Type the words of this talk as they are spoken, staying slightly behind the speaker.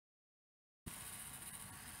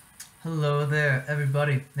Hello there,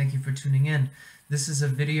 everybody. Thank you for tuning in. This is a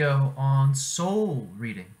video on soul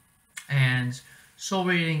reading. And soul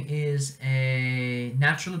reading is a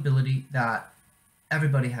natural ability that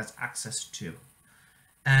everybody has access to.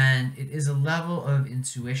 And it is a level of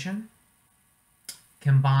intuition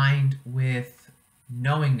combined with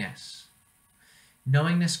knowingness.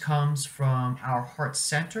 Knowingness comes from our heart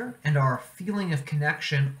center and our feeling of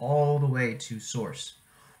connection all the way to source.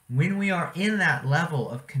 When we are in that level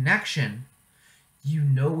of connection, you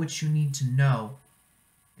know what you need to know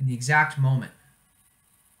in the exact moment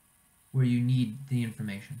where you need the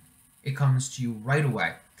information. It comes to you right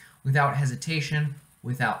away, without hesitation,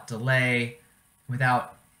 without delay,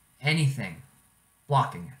 without anything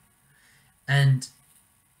blocking it. And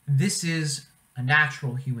this is a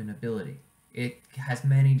natural human ability. It has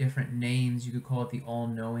many different names. You could call it the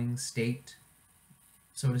all-knowing state,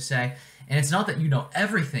 so to say. And it's not that you know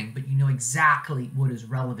everything, but you know exactly what is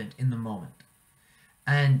relevant in the moment.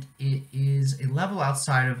 And it is a level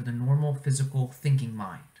outside of the normal physical thinking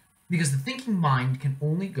mind. Because the thinking mind can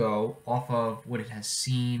only go off of what it has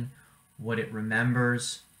seen, what it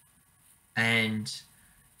remembers, and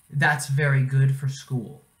that's very good for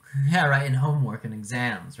school. Yeah, right, and homework and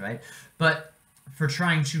exams, right? But for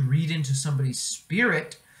trying to read into somebody's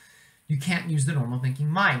spirit, you can't use the normal thinking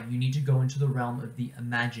mind. You need to go into the realm of the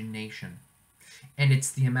imagination. And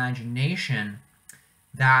it's the imagination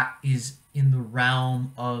that is in the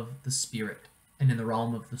realm of the spirit and in the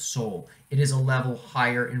realm of the soul. It is a level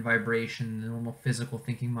higher in vibration than the normal physical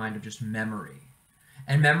thinking mind of just memory.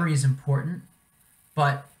 And memory is important,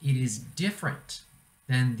 but it is different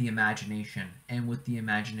than the imagination and what the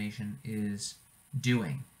imagination is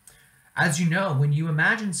doing. As you know, when you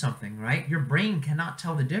imagine something, right, your brain cannot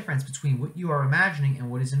tell the difference between what you are imagining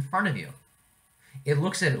and what is in front of you. It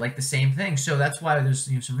looks at it like the same thing. So that's why there's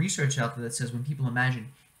some research out there that says when people imagine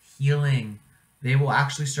healing, they will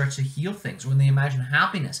actually start to heal things. Or when they imagine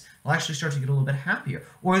happiness, they'll actually start to get a little bit happier.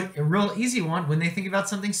 Or a real easy one, when they think about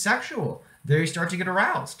something sexual, they start to get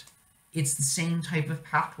aroused. It's the same type of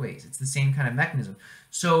pathways. It's the same kind of mechanism.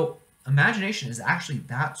 So imagination is actually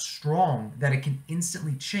that strong that it can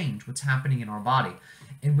instantly change what's happening in our body.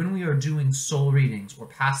 And when we are doing soul readings or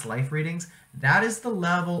past life readings, that is the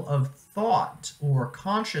level of thought or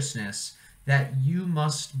consciousness that you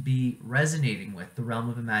must be resonating with, the realm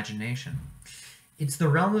of imagination. It's the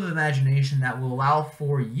realm of imagination that will allow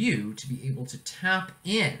for you to be able to tap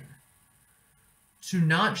in to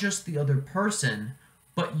not just the other person,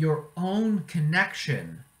 but your own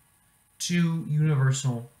connection to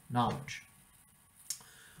universal knowledge.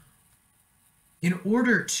 In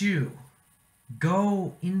order to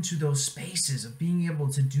go into those spaces of being able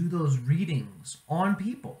to do those readings on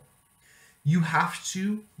people, you have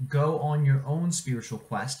to go on your own spiritual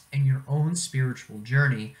quest and your own spiritual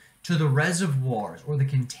journey to the reservoirs or the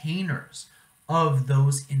containers of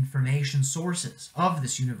those information sources of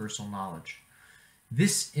this universal knowledge.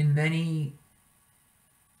 This, in many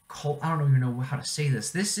I don't even know how to say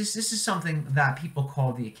this. This is something that people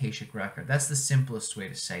call the Akashic Record. That's the simplest way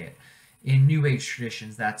to say it. In New Age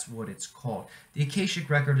traditions, that's what it's called. The Akashic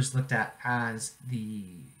Record is looked at as the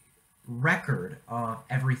record of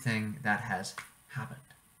everything that has happened.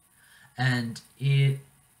 And it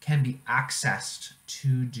can be accessed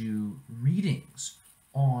to do readings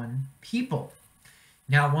on people.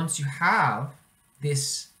 Now, once you have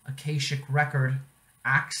this Akashic Record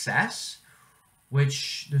access,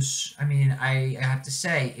 which I have to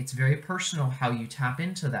say, it's very personal how you tap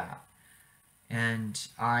into that. And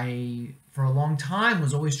I, for a long time,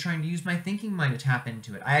 was always trying to use my thinking mind to tap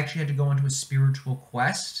into it. I actually had to go into a spiritual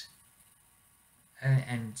quest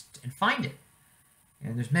and find it.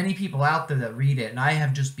 And there's many people out there that read it, and I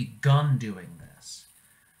have just begun doing this.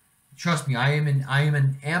 Trust me, I am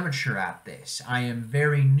an amateur at this. I am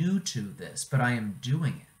very new to this, but I am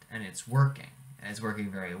doing it, and it's working, and it's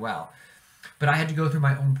working very well. But I had to go through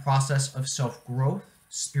my own process of self-growth,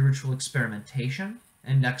 spiritual experimentation,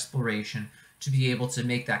 and exploration to be able to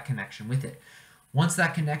make that connection with it. Once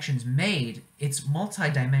that connection's made, it's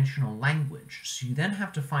multi-dimensional language. So you then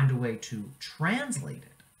have to find a way to translate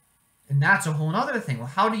it. And that's a whole other thing. Well,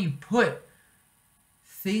 how do you put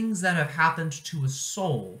things that have happened to a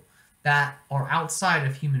soul that are outside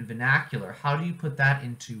of human vernacular? How do you put that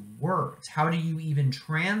into words? How do you even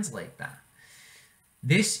translate that?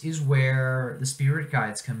 This is where the spirit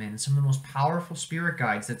guides come in. Some of the most powerful spirit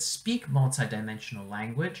guides that speak multidimensional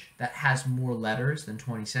language that has more letters than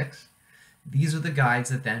 26. These are the guides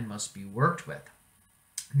that then must be worked with.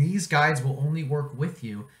 These guides will only work with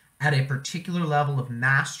you at a particular level of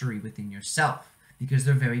mastery within yourself because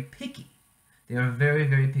they're very picky. They are very,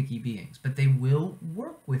 very picky beings, but they will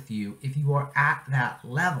work with you if you are at that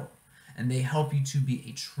level, and they help you to be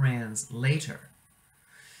a translator.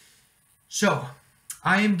 So,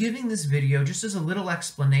 I am giving this video just as a little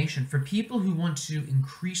explanation for people who want to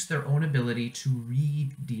increase their own ability to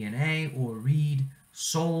read DNA or read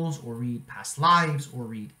souls or read past lives or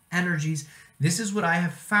read energies. This is what I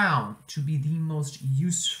have found to be the most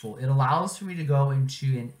useful. It allows for me to go into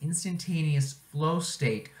an instantaneous flow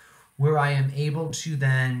state where I am able to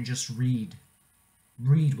then just read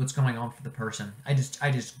what's going on for the person.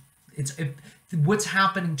 What's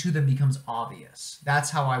happening to them becomes obvious. That's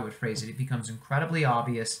how I would phrase it. It becomes incredibly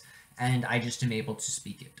obvious, and I just am able to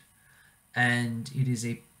speak it. And it is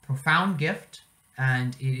a profound gift,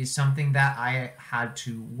 and it is something that I had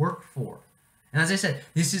to work for. And as I said,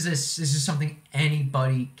 this is something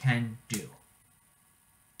anybody can do.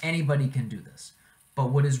 Anybody can do this. But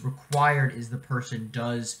what is required is the person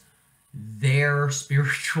does their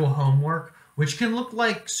spiritual homework, which can look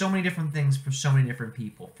like so many different things for so many different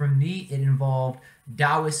people. For me, it involved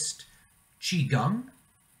Taoist Qigong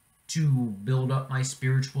to build up my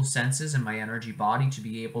spiritual senses and my energy body to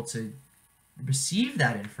be able to receive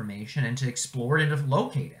that information and to explore it and to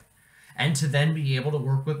locate it, and to then be able to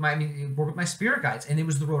work with my spirit guides. And it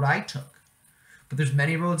was the road I took. But there's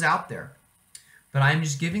many roads out there. But I'm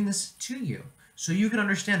just giving this to you so you can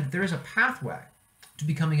understand that there is a pathway to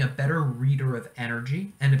becoming a better reader of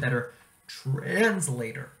energy and a better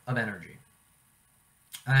translator of energy.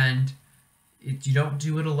 And you don't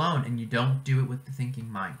do it alone, and you don't do it with the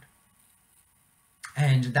thinking mind.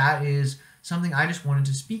 And that is something I just wanted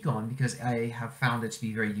to speak on because I have found it to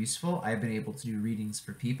be very useful. I've been able to do readings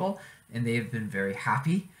for people, and they have been very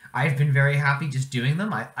happy. I've been very happy just doing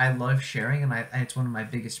them. I love sharing, and it's one of my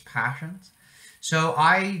biggest passions. So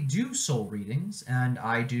I do soul readings, and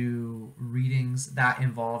I do readings that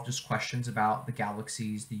involve just questions about the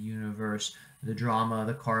galaxies, the universe, the drama,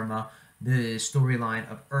 the karma, the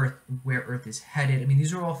storyline of Earth, where Earth is headed. I mean,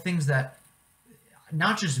 these are all things that,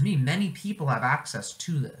 not just me, many people have access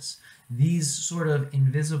to this. These sort of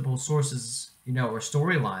invisible sources, or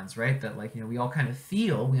storylines, right? That we all kind of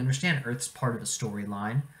feel. We understand Earth's part of a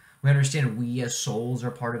storyline. We understand we as souls are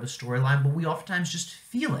part of a storyline, but we oftentimes just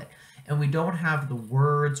feel it. And we don't have the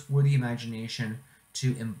words or the imagination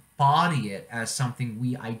to embody it as something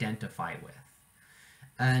we identify with.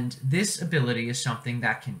 And this ability is something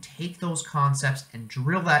that can take those concepts and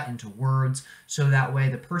drill that into words, so that way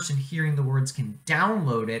the person hearing the words can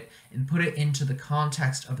download it and put it into the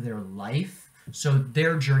context of their life, so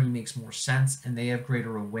their journey makes more sense and they have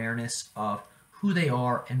greater awareness of who they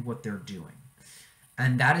are and what they're doing.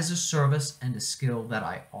 And that is a service and a skill that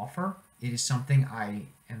I offer. It is something I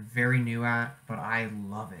am very new at, but I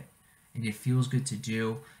love it. And it feels good to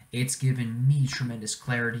do. It's given me tremendous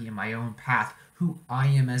clarity in my own path, who I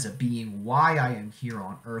am as a being, why I am here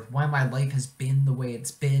on Earth, why my life has been the way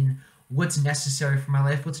it's been, what's necessary for my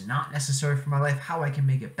life, what's not necessary for my life, how I can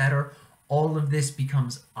make it better. All of this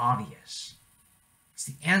becomes obvious.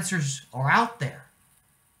 The answers are out there,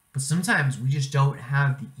 but sometimes we just don't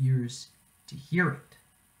have the ears to hear it.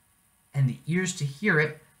 And the ears to hear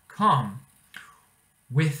it come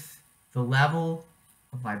with the level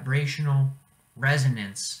of vibrational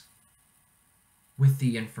resonance with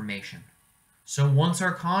the information. So once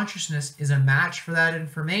our consciousness is a match for that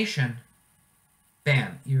information,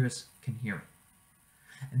 bam, ears can hear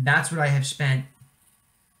it. And that's what I have spent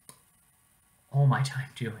all my time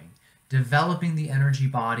doing, developing the energy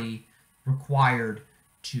body required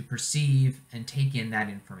to perceive and take in that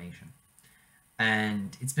information.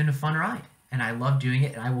 And it's been a fun ride, and I love doing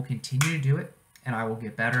it, and I will continue to do it, and I will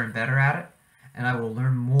get better and better at it, and I will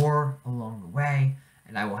learn more along the way,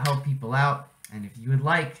 and I will help people out. And if you would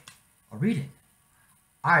like a reading,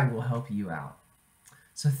 I will help you out.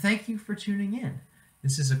 So thank you for tuning in.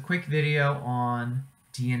 This is a quick video on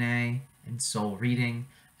DNA and soul reading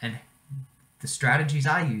and the strategies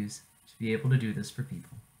I use to be able to do this for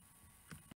people.